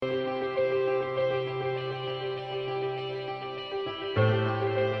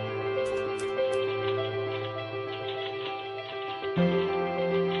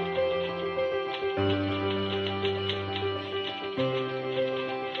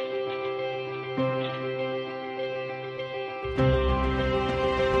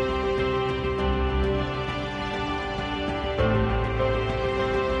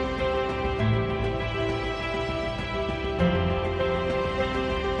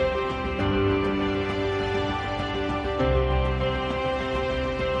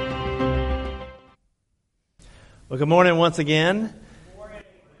Well, good morning once again.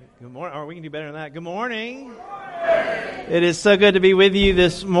 Good morning. Or we can do better than that. Good morning. It is so good to be with you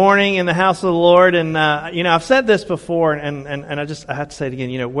this morning in the house of the Lord. And, I've said this before, and I have to say it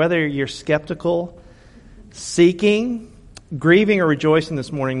again. Whether you're skeptical, seeking, grieving, or rejoicing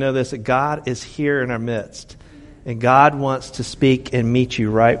this morning, know this, that God is here in our midst. And God wants to speak and meet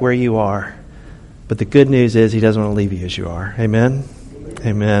you right where you are. But the good news is He doesn't want to leave you as you are. Amen?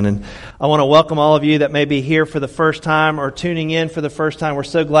 Amen. And I want to welcome all of you that may be here for the first time or tuning in for the first time. We're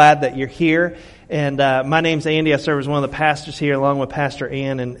so glad that you're here. And my name's Andy. I serve as one of the pastors here along with Pastor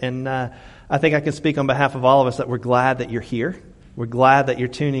Ann. And I think I can speak on behalf of all of us that we're glad that you're here. We're glad that you're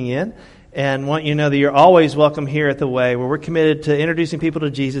tuning in. And want you to know that you're always welcome here at The Way, where we're committed to introducing people to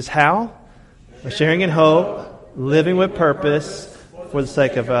Jesus. How? By sharing in hope, living with purpose, for the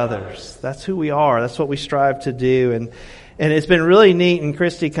sake of others. That's who we are. That's what we strive to do. And it's been really neat, and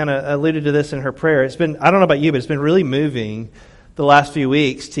Christy kind of alluded to this in her prayer. It's been, I don't know about you, but it's been really moving the last few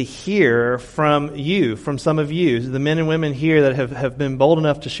weeks to hear from you, from some of you, the men and women here that have been bold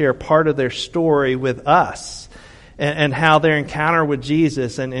enough to share part of their story with us and how their encounter with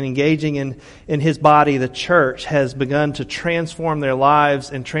Jesus and engaging in His body, the church, has begun to transform their lives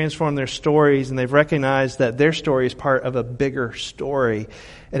and transform their stories, and they've recognized that their story is part of a bigger story.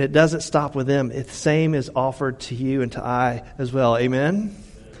 And it doesn't stop with them. The same is offered to you and to I as well. Amen?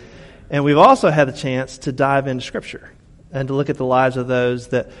 And we've also had the chance to dive into Scripture and to look at the lives of those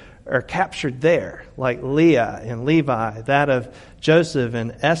that are captured there, like Leah and Levi, that of Joseph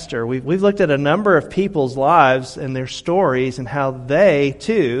and Esther. We've looked at a number of people's lives and their stories and how they,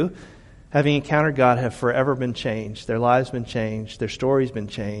 too, having encountered God, have forever been changed. Their lives been changed. Their stories been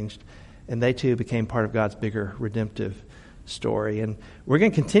changed. And they, too, became part of God's bigger redemptive story. And we're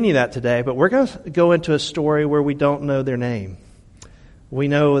going to continue that today, but we're going to go into a story where we don't know their name. We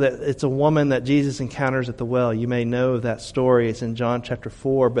know that it's a woman that Jesus encounters at the well. You may know that story. It's in John chapter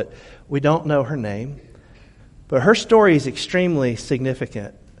 4, but we don't know her name. But her story is extremely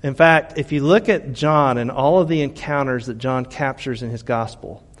significant. In fact, if you look at John and all of the encounters that John captures in his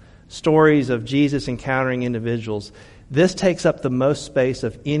gospel, stories of Jesus encountering individuals, this takes up the most space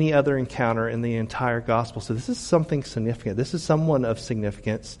of any other encounter in the entire gospel. So this is something significant. This is someone of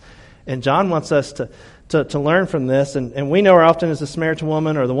significance. And John wants us to learn from this. And we know her often as the Samaritan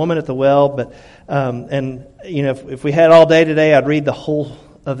woman or the woman at the well. But if we had all day today, I'd read the whole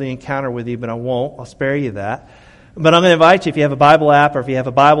of the encounter with you, but I won't. I'll spare you that. But I'm going to invite you, if you have a Bible app or if you have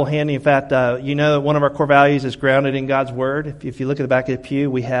a Bible handy. In fact, you know that one of our core values is grounded in God's Word. If you look at the back of the pew,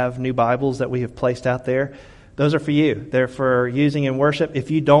 we have new Bibles that we have placed out there. Those are for you. They're for using in worship.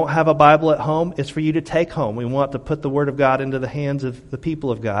 If you don't have a Bible at home, it's for you to take home. We want to put the Word of God into the hands of the people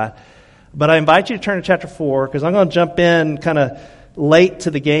of God. But I invite you to turn to chapter 4, because I'm going to jump in kind of late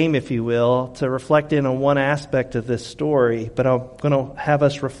to the game, if you will, to reflect in on one aspect of this story. But I'm going to have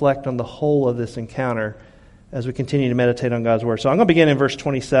us reflect on the whole of this encounter as we continue to meditate on God's Word. So I'm going to begin in verse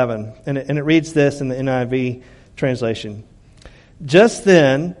 27, and it reads this in the NIV translation. Just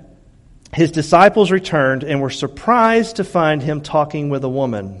then, His disciples returned and were surprised to find Him talking with a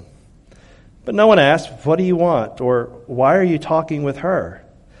woman. But no one asked, "What do you want?" or "Why are you talking with her?"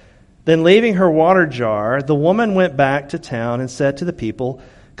 Then leaving her water jar, the woman went back to town and said to the people,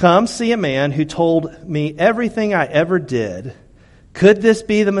 "Come see a man who told me everything I ever did. Could this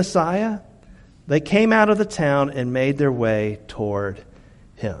be the Messiah?" They came out of the town and made their way toward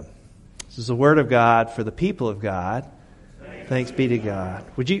Him. This is the word of God for the people of God. Thanks be to God.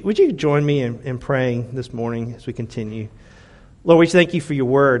 Would you join me in praying this morning as we continue? Lord, we thank You for Your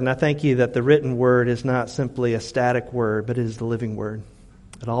word, and I thank You that the written word is not simply a static word, but it is the living word.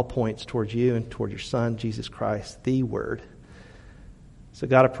 It all points towards You and toward Your Son, Jesus Christ, the Word. So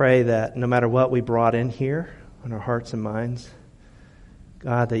God, I pray that no matter what we brought in here on our hearts and minds,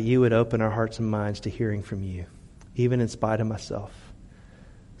 God, that You would open our hearts and minds to hearing from You, even in spite of myself.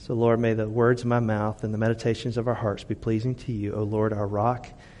 So, Lord, may the words of my mouth and the meditations of our hearts be pleasing to You, O Lord, our rock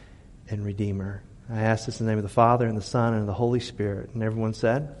and Redeemer. I ask this in the name of the Father, and the Son, and the Holy Spirit. And everyone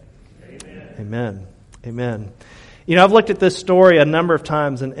said? Amen. Amen. Amen. I've looked at this story a number of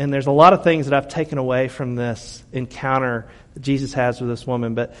times, and there's a lot of things that I've taken away from this encounter that Jesus has with this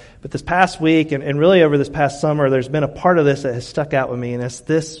woman. But this past week, and really over this past summer, there's been a part of this that has stuck out with me, and it's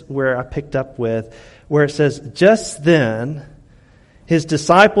this where I picked up with, where it says, just then His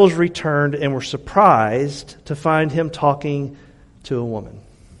disciples returned and were surprised to find Him talking to a woman.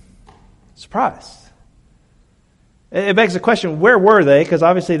 Surprised. It begs the question, where were they? Because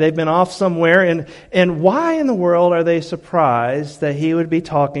obviously they've been off somewhere. And why in the world are they surprised that he would be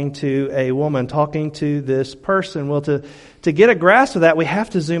talking to a woman, talking to this person? Well, to get a grasp of that, we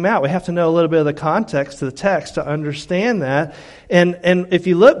have to zoom out. We have to know a little bit of the context of the text to understand that. And if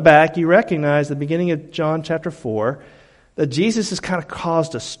you look back, you recognize the beginning of John chapter 4, that Jesus has kind of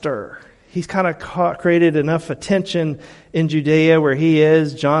caused a stir. He's kind of created enough attention in Judea where he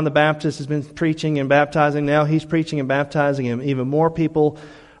is. John the Baptist has been preaching and baptizing. Now he's preaching and baptizing, and even more people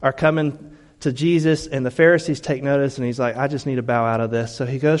are coming to Jesus, and the Pharisees take notice, and he's like, I just need to bow out of this. So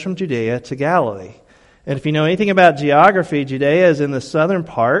he goes from Judea to Galilee. And if you know anything about geography, Judea is in the southern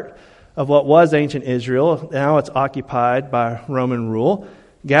part of what was ancient Israel. Now it's occupied by Roman rule.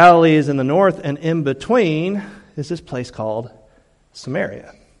 Galilee is in the north, and in between is this place called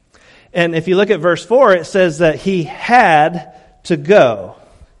Samaria. And if you look at verse 4, it says that he had to go.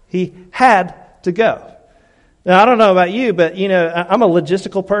 He had to go. Now, I don't know about you, but, I'm a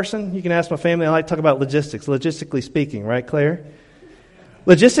logistical person. You can ask my family. I like to talk about logistics, logistically speaking, right, Claire?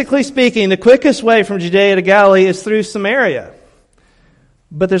 Logistically speaking, the quickest way from Judea to Galilee is through Samaria.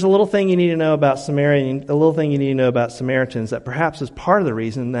 But there's a little thing you need to know about Samaria, a little thing you need to know about Samaritans that perhaps is part of the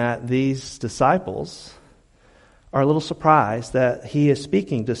reason that these disciples are a little surprised that he is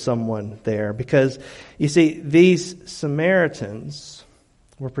speaking to someone there. Because, you see, these Samaritans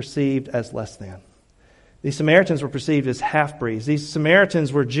were perceived as less than. These Samaritans were perceived as half-breeds. These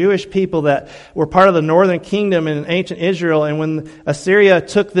Samaritans were Jewish people that were part of the northern kingdom in ancient Israel. And when Assyria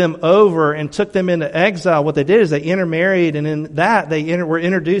took them over and took them into exile, what they did is they intermarried. And in that, they were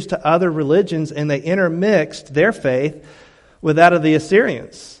introduced to other religions, and they intermixed their faith with that of the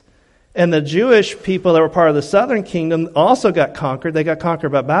Assyrians. And the Jewish people that were part of the southern kingdom also got conquered. They got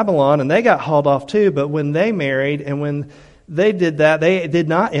conquered by Babylon, and they got hauled off too. But when they married and when they did that, they did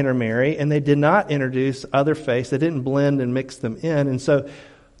not intermarry, and they did not introduce other faiths. They didn't blend and mix them in. And so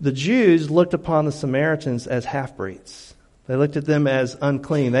the Jews looked upon the Samaritans as half-breeds. They looked at them as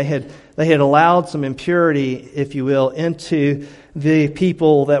unclean. They had allowed some impurity, if you will, into the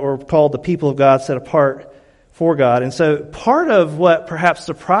people that were called the people of God, set apart for God. And so part of what perhaps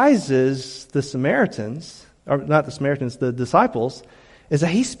surprises the Samaritans, or not the Samaritans, the disciples, is that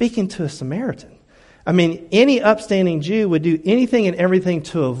he's speaking to a Samaritan. I mean, any upstanding Jew would do anything and everything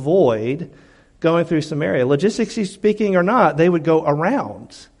to avoid going through Samaria. Logistically speaking or not, they would go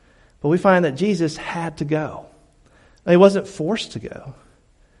around. But we find that Jesus had to go. Now, he wasn't forced to go,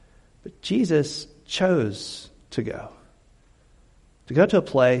 but Jesus chose to go. To go to a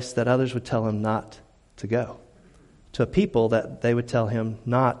place that others would tell him not to go. To a people that they would tell him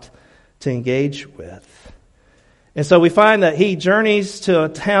not to engage with. And so we find that he journeys to a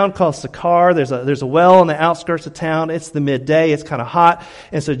town called Sychar. There's a well on the outskirts of town. It's the midday. It's kind of hot.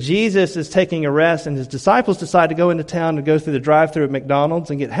 And so Jesus is taking a rest, and his disciples decide to go into town and go through the drive-thru at McDonald's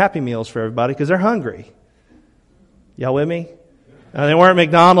and get Happy Meals for everybody because they're hungry. Y'all with me? They weren't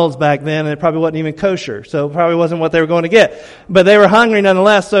McDonald's back then, and it probably wasn't even kosher, so it probably wasn't what they were going to get. But they were hungry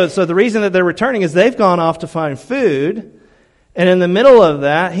nonetheless. So the reason that they're returning is they've gone off to find food. And in the middle of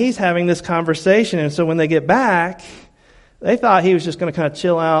that, he's having this conversation. And so when they get back, they thought he was just going to kind of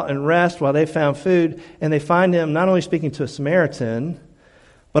chill out and rest while they found food. And they find him not only speaking to a Samaritan,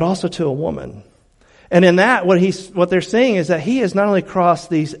 but also to a woman. And in that, what they're seeing is that he has not only crossed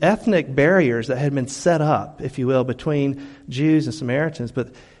these ethnic barriers that had been set up, if you will, between Jews and Samaritans,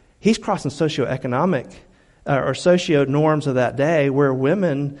 but he's crossing socioeconomic or socio norms of that day where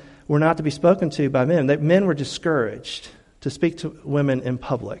women were not to be spoken to by men. That men were discouraged to speak to women in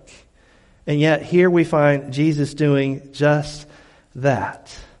public. And yet here we find Jesus doing just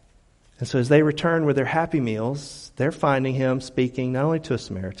that. And so as they return with their Happy Meals, they're finding him speaking not only to a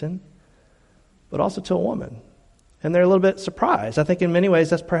Samaritan, but also to a woman. And they're a little bit surprised. I think in many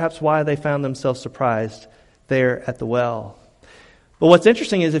ways that's perhaps why they found themselves surprised there at the well. But what's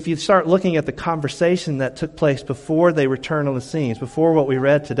interesting is if you start looking at the conversation that took place before they return on the scenes, before what we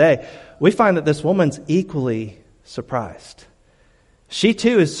read today, we find that this woman's equally surprised. She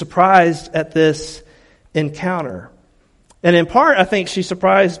too is surprised at this encounter. And in part, I think she's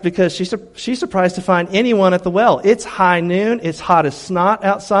surprised because she's surprised to find anyone at the well. It's high noon. It's hot as snot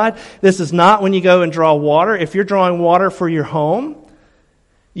outside. This is not when you go and draw water. If you're drawing water for your home,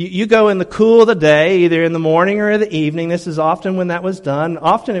 you go in the cool of the day, either in the morning or in the evening. This is often when that was done.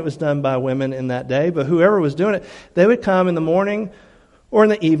 Often it was done by women in that day, but whoever was doing it, they would come in the morning or in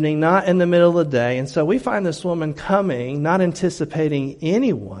the evening, not in the middle of the day. And so we find this woman coming, not anticipating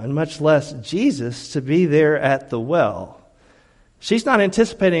anyone, much less Jesus, to be there at the well. She's not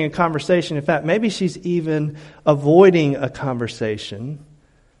anticipating a conversation. In fact, maybe she's even avoiding a conversation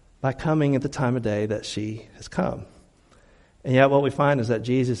by coming at the time of day that she has come. And yet what we find is that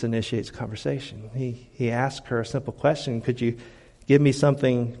Jesus initiates conversation. He asks her a simple question, could you give me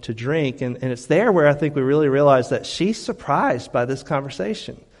something to drink? And it's there where I think we really realize that she's surprised by this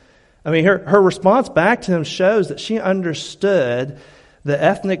conversation. I mean, her response back to him shows that she understood the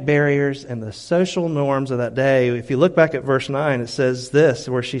ethnic barriers and the social norms of that day. If you look back at verse 9, it says this,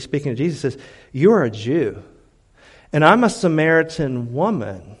 where she's speaking to Jesus, it says, "You are a Jew, and I'm a Samaritan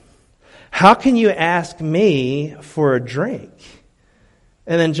woman. How can you ask me for a drink?"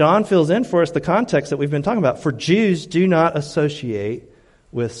 And then John fills in for us the context that we've been talking about. For Jews do not associate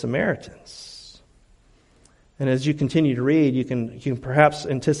with Samaritans. And as you continue to read, you can perhaps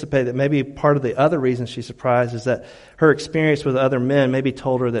anticipate that maybe part of the other reason she's surprised is that her experience with other men maybe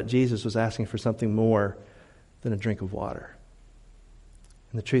told her that Jesus was asking for something more than a drink of water.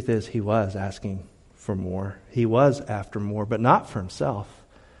 And the truth is, he was asking for more. He was after more, but not for himself,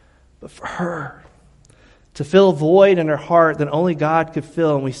 but for her. To fill a void in her heart that only God could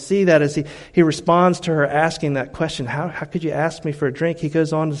fill. And we see that as he responds to her asking that question, how could you ask me for a drink? He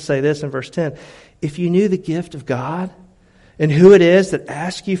goes on to say this in verse 10, "If you knew the gift of God and who it is that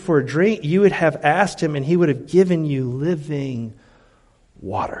asks you for a drink, you would have asked him and he would have given you living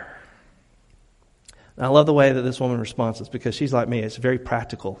water." And I love the way that this woman responds, because she's like me. It's very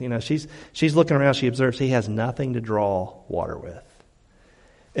practical. You know, she's looking around, she observes he has nothing to draw water with.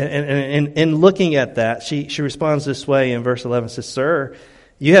 And in looking at that, she responds this way in verse 11. Says, "Sir,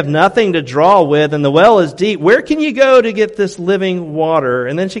 you have nothing to draw with, and the well is deep. Where can you go to get this living water?"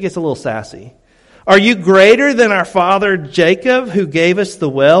 And then she gets a little sassy. "Are you greater than our father Jacob, who gave us the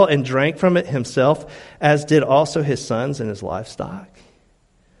well and drank from it himself, as did also his sons and his livestock?"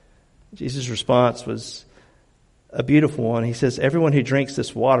 Jesus' response was a beautiful one. He says, "Everyone who drinks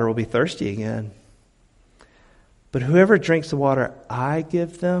this water will be thirsty again. But whoever drinks the water I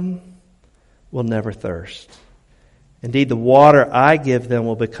give them will never thirst. Indeed, the water I give them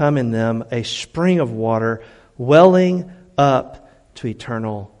will become in them a spring of water welling up to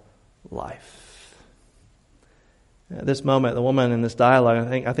eternal life." At this moment, the woman in this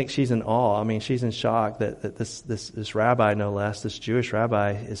dialogue, I think she's in awe. I mean, she's in shock that this rabbi, no less, this Jewish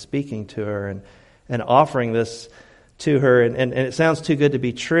rabbi, is speaking to her and offering this to her. And it sounds too good to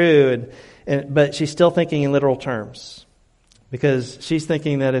be true. But she's still thinking in literal terms, because she's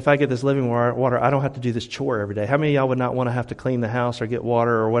thinking that if I get this living water, I don't have to do this chore every day. How many of y'all would not want to have to clean the house or get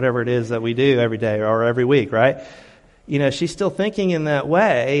water or whatever it is that we do every day or every week, right? You know, she's still thinking in that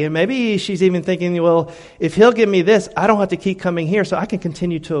way. And maybe she's even thinking, well, if he'll give me this, I don't have to keep coming here, so I can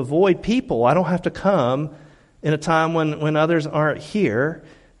continue to avoid people. I don't have to come in a time when others aren't here.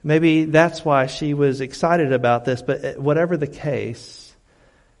 Maybe that's why she was excited about this. But whatever the case,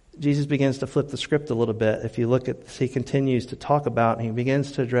 Jesus begins to flip the script a little bit. If you look at this, he continues to talk about, and he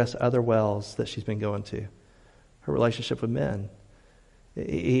begins to address other wells that she's been going to. Her relationship with men.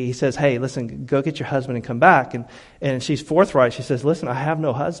 He says, "Hey, listen, go get your husband and come back." And she's forthright. She says, "Listen, I have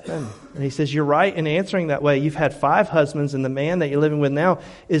no husband." And he says, "You're right in answering that way. You've had 5 husbands, and the man that you're living with now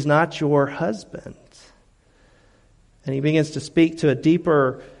is not your husband." And he begins to speak to a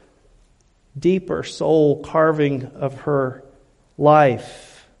deeper soul carving of her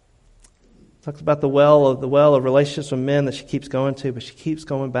life. Talks about the well of relationships with men that she keeps going to, but she keeps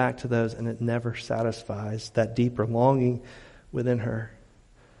going back to those, and it never satisfies that deeper longing within her.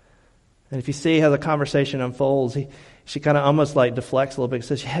 And if you see how the conversation unfolds, she kind of almost like deflects a little bit and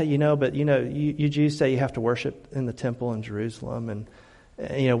says, "Yeah, but you Jews say you have to worship in the temple in Jerusalem,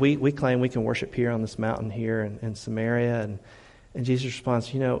 and we claim we can worship here on this mountain here in Samaria." And Jesus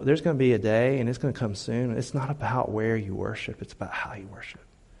responds, "There's going to be a day, and it's going to come soon. It's not about where you worship; it's about how you worship.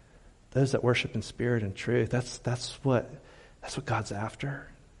 Those that worship in spirit and truth, that's what God's after.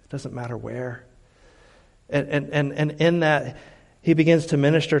 It doesn't matter where." And in that, he begins to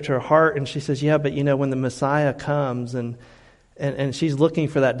minister to her heart, and she says, "Yeah, but when the Messiah comes," and she's looking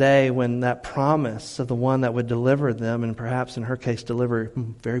for that day when that promise of the one that would deliver them, and perhaps in her case deliver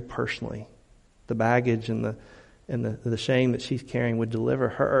very personally the baggage and the shame that she's carrying, would deliver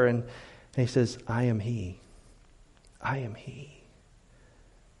her. And he says, "I am he. I am he."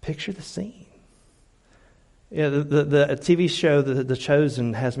 Picture the scene. Yeah, the TV show, The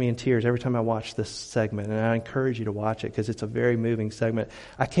Chosen, has me in tears every time I watch this segment, and I encourage you to watch it because it's a very moving segment.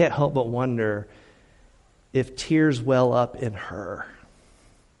 I can't help but wonder if tears well up in her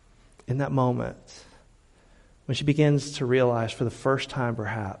in that moment when she begins to realize for the first time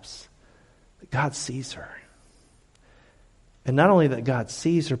perhaps that God sees her. And not only that God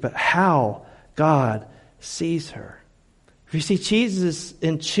sees her, but how God sees her. You see, Jesus,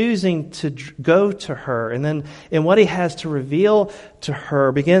 in choosing to go to her, and then in what he has to reveal to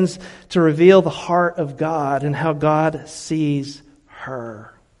her, begins to reveal the heart of God and how God sees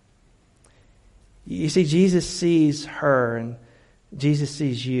her. You see, Jesus sees her, and Jesus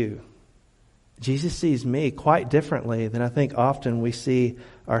sees you. Jesus sees me quite differently than I think often we see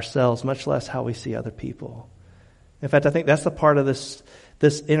ourselves, much less how we see other people. In fact, I think that's the part of this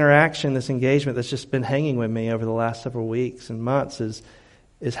interaction, this engagement that's just been hanging with me over the last several weeks and months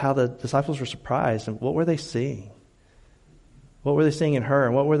is how the disciples were surprised. And what were they seeing? What were they seeing in her?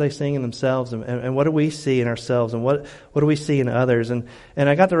 And what were they seeing in themselves? And what do we see in ourselves? And what do we see in others? And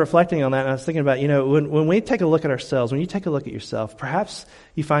I got to reflecting on that, and I was thinking about, when we take a look at ourselves, when you take a look at yourself, perhaps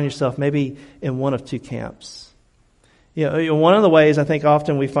you find yourself maybe in one of two camps. One of the ways I think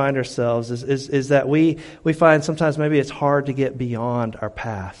often we find ourselves is that we find sometimes maybe it's hard to get beyond our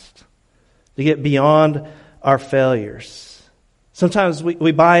past, to get beyond our failures. Sometimes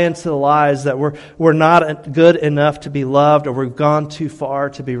we buy into the lies that we're not good enough to be loved, or we've gone too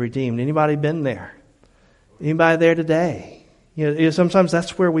far to be redeemed. Anybody been there? Anybody there today? Sometimes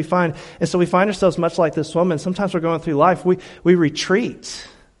that's where we find, and so we find ourselves much like this woman. Sometimes we're going through life, we retreat,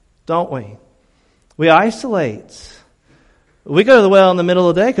 don't we? We isolate. We go to the well in the middle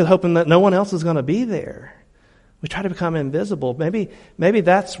of the day because hoping that no one else is going to be there. We try to become invisible. Maybe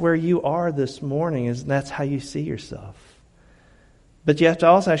that's where you are this morning, is that's how you see yourself. But you have to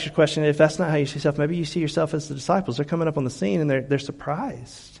also ask your question, if that's not how you see yourself, maybe you see yourself as the disciples. They're coming up on the scene and they're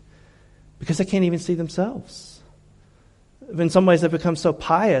surprised because they can't even see themselves. In some ways, they've become so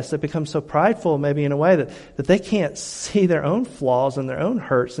pious, they've become so prideful, maybe in a way that they can't see their own flaws and their own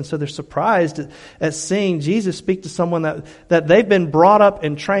hurts. And so they're surprised at seeing Jesus speak to someone that they've been brought up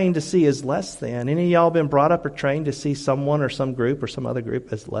and trained to see as less than. Any of y'all been brought up or trained to see someone or some group or some other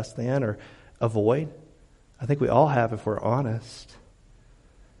group as less than or avoid? I think we all have, if we're honest.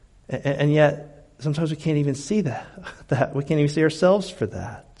 And yet, sometimes we can't even see that. We can't even see ourselves for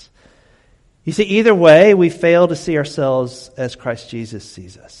that. You see, either way, we fail to see ourselves as Christ Jesus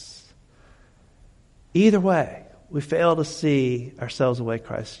sees us. Either way, we fail to see ourselves the way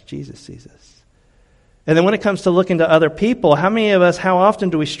Christ Jesus sees us. And then when it comes to looking to other people, how often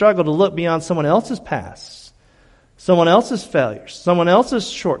do we struggle to look beyond someone else's past? Someone else's failures, someone else's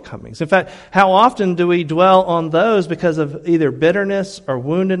shortcomings. In fact, how often do we dwell on those because of either bitterness or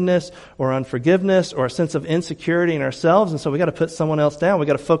woundedness or unforgiveness or a sense of insecurity in ourselves? And so we got to put someone else down. We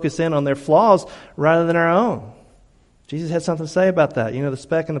got to focus in on their flaws rather than our own. Jesus had something to say about that. The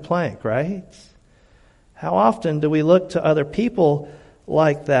speck and the plank, right? How often do we look to other people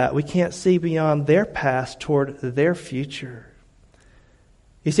like that? We can't see beyond their past toward their future.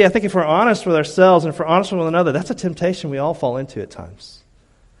 You see, I think if we're honest with ourselves and if we're honest with one another, that's a temptation we all fall into at times.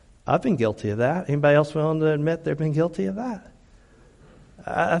 I've been guilty of that. Anybody else willing to admit they've been guilty of that?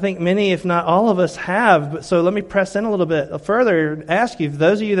 I think many, if not all of us, have. But so let me press in a little bit further and ask you,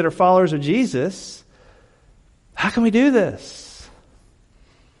 those of you that are followers of Jesus, how can we do this?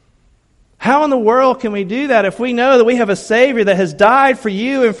 How in the world can we do that if we know that we have a Savior that has died for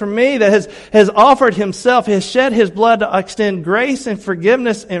you and for me, that has offered Himself, has shed His blood to extend grace and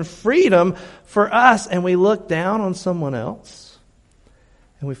forgiveness and freedom for us, and we look down on someone else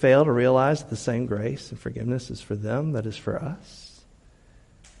and we fail to realize that the same grace and forgiveness is for them that is for us?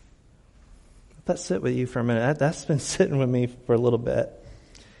 Let that sit with you for a minute. That's been sitting with me for a little bit.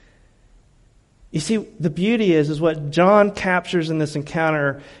 You see, the beauty is what John captures in this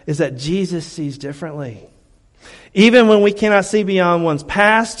encounter is that Jesus sees differently. Even when we cannot see beyond one's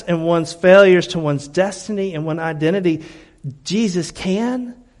past and one's failures to one's destiny and one's identity, Jesus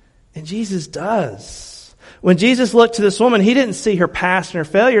can and Jesus does. When Jesus looked to this woman, He didn't see her past and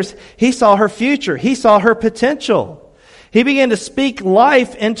her failures. He saw her future. He saw her potential. He began to speak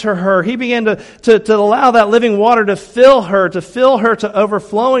life into her. He began to allow that living water to fill her to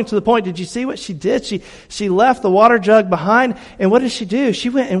overflowing to the point. Did you see what she did? She left the water jug behind. And what did she do? She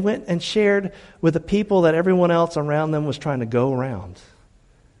went and shared with the people that everyone else around them was trying to go around.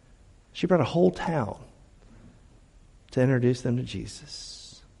 She brought a whole town to introduce them to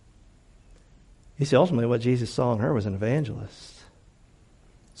Jesus. You see, ultimately what Jesus saw in her was an evangelist.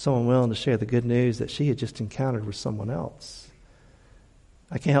 Someone willing to share the good news that she had just encountered with someone else.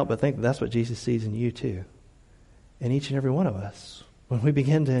 I can't help but think that's what Jesus sees in you too. In each and every one of us. When we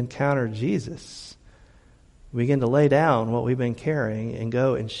begin to encounter Jesus, we begin to lay down what we've been carrying and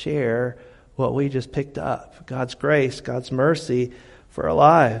go and share what we just picked up. God's grace, God's mercy for our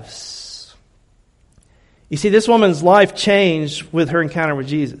lives. You see, this woman's life changed with her encounter with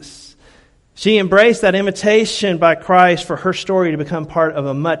Jesus. She embraced that invitation by Christ for her story to become part of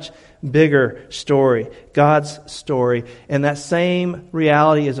a much bigger story, God's story. And that same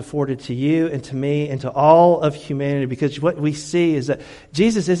reality is afforded to you and to me and to all of humanity, because what we see is that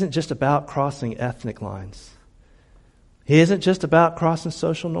Jesus isn't just about crossing ethnic lines. He isn't just about crossing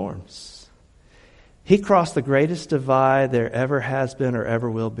social norms. He crossed the greatest divide there ever has been or ever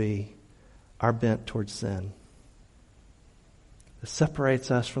will be, our bent towards sin. It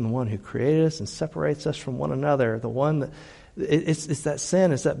separates us from the one who created us and separates us from one another. The one that it's that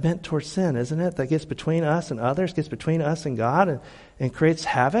sin, it's that bent towards sin, isn't it? That gets between us and others, gets between us and God, and creates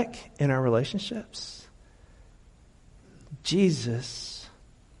havoc in our relationships. Jesus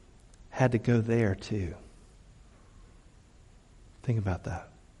had to go there too. Think about that.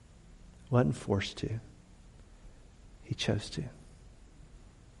 Wasn't forced to. He chose to.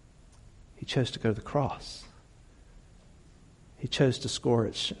 He chose to go to the cross. He chose to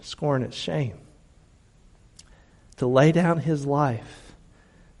scorn its shame. To lay down his life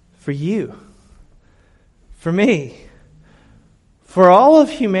for you, for me, for all of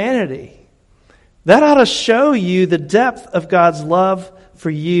humanity. That ought to show you the depth of God's love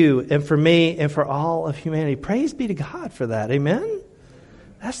for you and for me and for all of humanity. Praise be to God for that. Amen?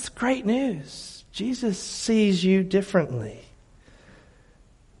 That's great news. Jesus sees you differently.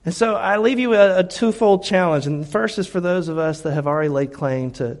 And so I leave you a twofold challenge. And the first is for those of us that have already laid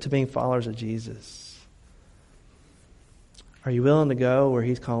claim to being followers of Jesus. Are you willing to go where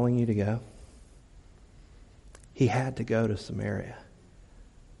he's calling you to go? He had to go to Samaria.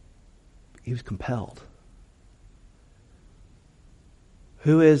 He was compelled.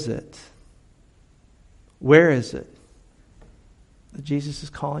 Who is it? Where is it that Jesus is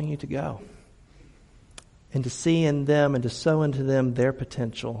calling you to go? And to see in them and to sow into them their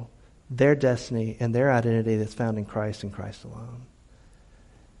potential, their destiny, and their identity that's found in Christ and Christ alone.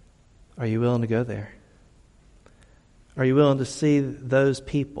 Are you willing to go there? Are you willing to see those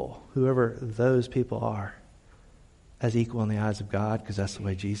people, whoever those people are, as equal in the eyes of God? Because that's the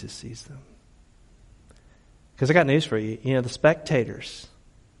way Jesus sees them. Because I got news for you. You know, the spectators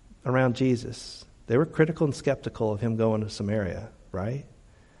around Jesus, they were critical and skeptical of him going to Samaria, right?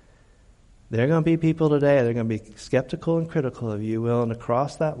 There are going to be people today, they're going to be skeptical and critical of you, willing to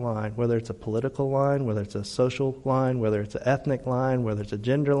cross that line, whether it's a political line, whether it's a social line, whether it's an ethnic line, whether it's a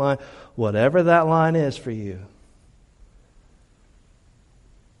gender line, whatever that line is for you,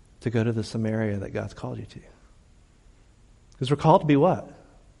 to go to the Samaria that God's called you to. Because we're called to be what?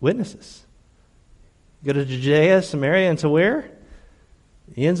 Witnesses. Go to Judea, Samaria, and to where?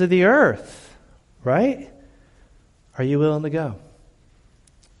 The ends of the earth, right? Are you willing to go?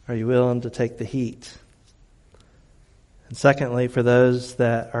 Are you willing to take the heat? And secondly, for those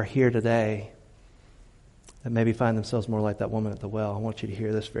that are here today that maybe find themselves more like that woman at the well, I want you to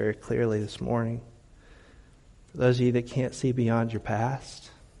hear this very clearly this morning. For those of you that can't see beyond your past,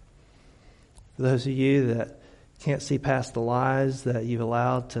 for those of you that can't see past the lies that you've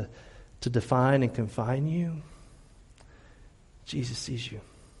allowed to define and confine you, Jesus sees you.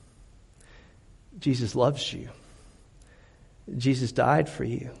 Jesus loves you. Jesus died for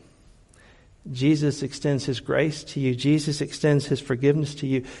you. Jesus extends his grace to you. Jesus extends his forgiveness to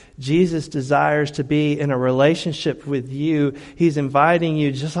you. Jesus desires to be in a relationship with you. He's inviting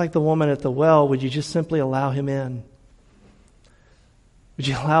you, just like the woman at the well. Would you just simply allow him in? Would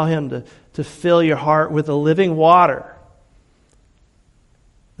you allow him to fill your heart with the living water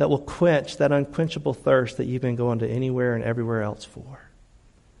that will quench that unquenchable thirst that you've been going to anywhere and everywhere else for?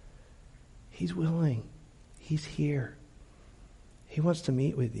 He's willing. He's here. He wants to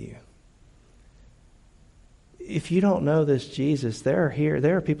meet with you. If you don't know this Jesus, there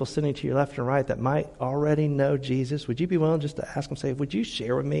are people sitting to your left and right that might already know Jesus. Would you be willing just to ask them, say, would you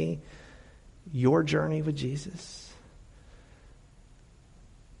share with me your journey with Jesus?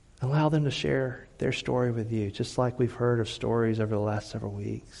 Allow them to share their story with you, just like we've heard of stories over the last several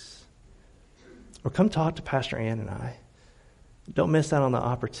weeks. Or come talk to Pastor Ann and I. Don't miss out on the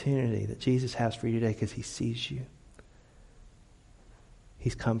opportunity that Jesus has for you today, because he sees you.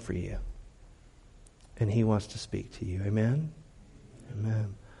 He's come for you. And he wants to speak to you. Amen?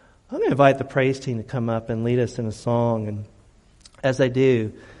 Amen. I'm going to invite the praise team to come up and lead us in a song. And as they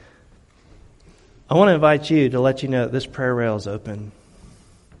do, I want to invite you to let you know that this prayer rail is open.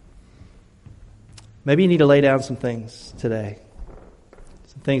 Maybe you need to lay down some things today.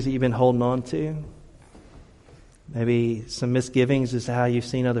 Some things that you've been holding on to. Maybe some misgivings as to how you've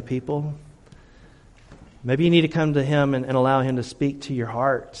seen other people. Maybe you need to come to him and allow him to speak to your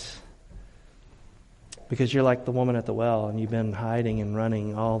heart. Because you're like the woman at the well and you've been hiding and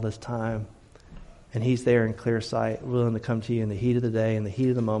running all this time. And he's there in clear sight, willing to come to you in the heat of the day, in the heat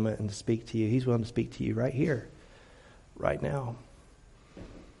of the moment, and to speak to you. He's willing to speak to you right here, right now.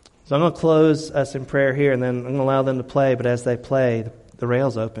 So I'm going to close us in prayer here, and then I'm going to allow them to play. But as they play, the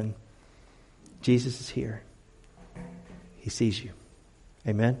rail's open. Jesus is here. He sees you.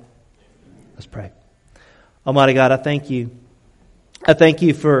 Amen? Let's pray. Almighty God, I thank you. I thank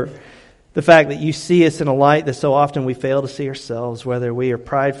you for the fact that you see us in a light that so often we fail to see ourselves, whether we are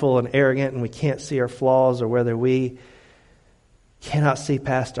prideful and arrogant and we can't see our flaws, or whether we cannot see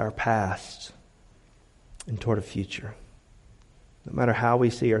past our past and toward a future. No matter how we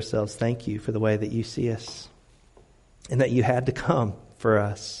see ourselves, thank you for the way that you see us, and that you had to come for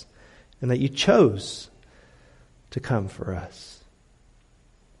us, and that you chose to come for us.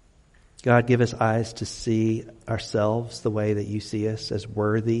 God, give us eyes to see ourselves the way that you see us, as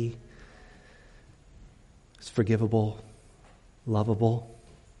worthy, as forgivable, lovable,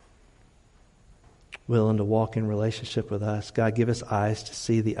 willing to walk in relationship with us. God, give us eyes to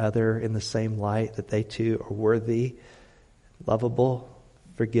see the other in the same light, that they too are worthy, lovable,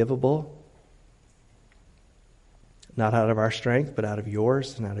 forgivable. Not out of our strength, but out of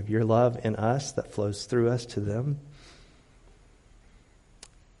yours and out of your love in us that flows through us to them.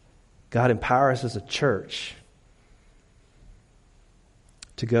 God, empower us as a church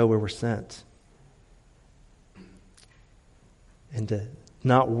to go where we're sent, and to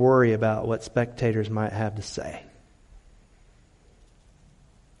not worry about what spectators might have to say.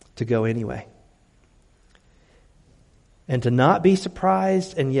 To go anyway. And to not be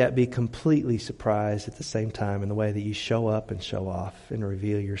surprised and yet be completely surprised at the same time in the way that you show up and show off and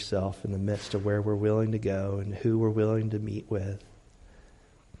reveal yourself in the midst of where we're willing to go and who we're willing to meet with.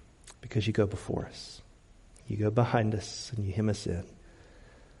 Because you go before us. You go behind us and you hem us in.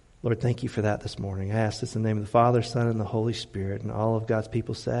 Lord, thank you for that this morning. I ask this in the name of the Father, Son, and the Holy Spirit. And all of God's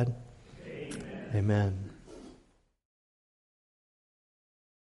people said, Amen. Amen.